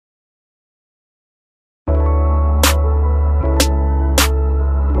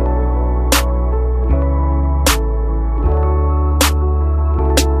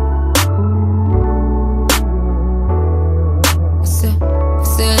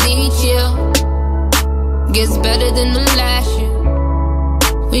gets better than the last year.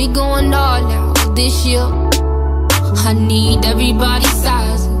 We going all out this year. I need everybody's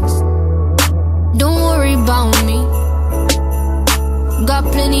sizes. Don't worry about me.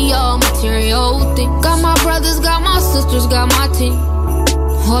 Got plenty of material things. Got my brothers, got my sisters, got my team.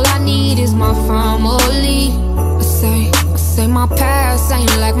 All I need is my family. I say my past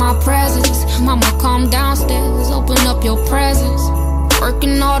ain't like my presence. Mama, come downstairs, open up your presents.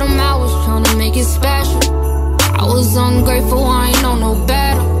 Working all them hours, trying to make it special. I was ungrateful, I ain't know no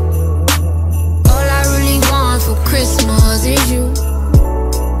better. All I really want for Christmas is you.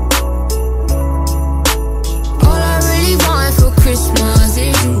 All I really want for Christmas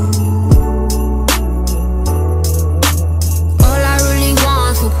is you. All I really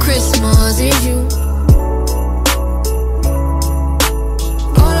want for Christmas is you.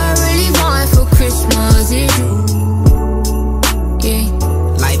 All I really want for Christmas is you.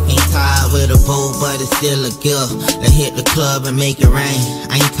 With a boat, but it's still a gift. Let's hit the club and make it rain.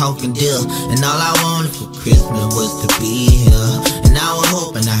 I ain't talking deal. And all I wanted for Christmas was to be here. And I was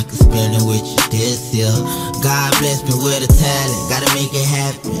hoping I could spend it with you this year. God bless me with a talent, gotta make it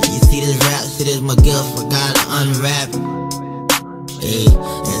happen. You see this rap shit is my gift, I gotta unwrap it. Hey,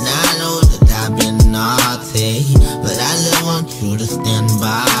 and I know that I've been naughty, but I just want you to stand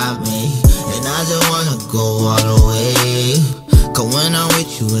by me. And I just wanna go all the way. Cause when I'm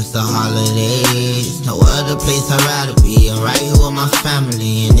with you, it's the holidays. No other place I'd rather be. I'm right here with my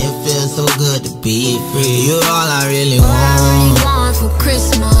family, and it feels so good to be free. You're all I really want. All I really want for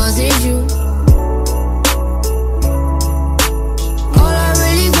Christmas is you. All I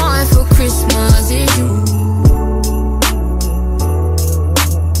really want for Christmas is you.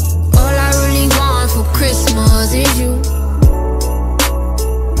 All I really want for Christmas is you.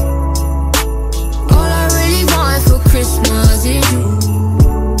 All I really want for Christmas is you.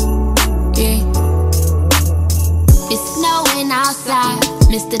 Yeah. It's snowing outside.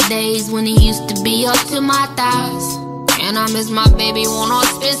 Miss the days when it used to be up to my thighs. And I miss my baby, wanna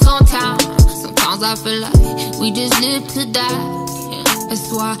spend some time. Sometimes I feel like we just live to die. Yeah.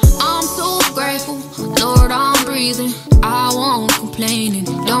 That's why I'm so grateful, Lord, I'm breathing. I won't complain, and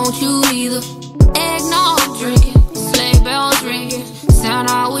don't you either. Eggnog drinking, sleigh bells ringing.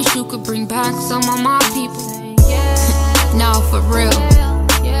 Santa, I wish you could bring back some of my people. Now for real,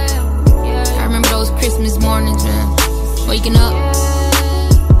 I remember those Christmas mornings, man. Waking up,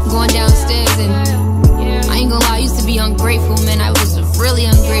 going downstairs, and I ain't gonna lie, I used to be ungrateful, man. I was a really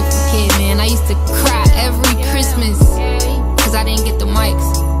ungrateful kid, man. I used to cry every Christmas cause I didn't get the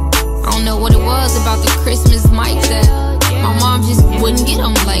mics. I don't know what it was about the Christmas mics that my mom just wouldn't get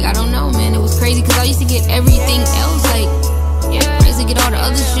them. Like, I don't know, man. It was crazy cause I used to get everything else. Like, I used to get all the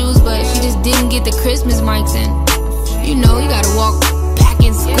other shoes, but she just didn't get the Christmas mics. And you know, you gotta walk back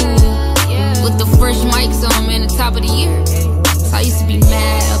in school with the fresh mics on, man, the top of the year. So I used to be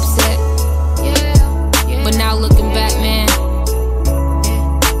mad upset. But now looking back, man,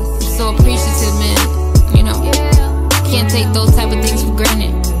 I'm so appreciative, man. You know, can't take those type of things for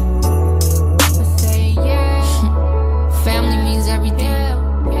granted. Family means everything.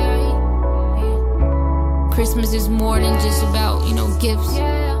 Christmas is more than just about, you know, gifts.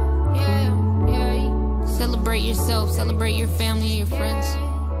 Celebrate yourself, celebrate your family, your friends,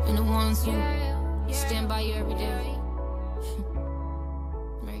 and the ones who stand by you every day.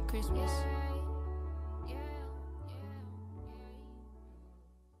 Merry Christmas.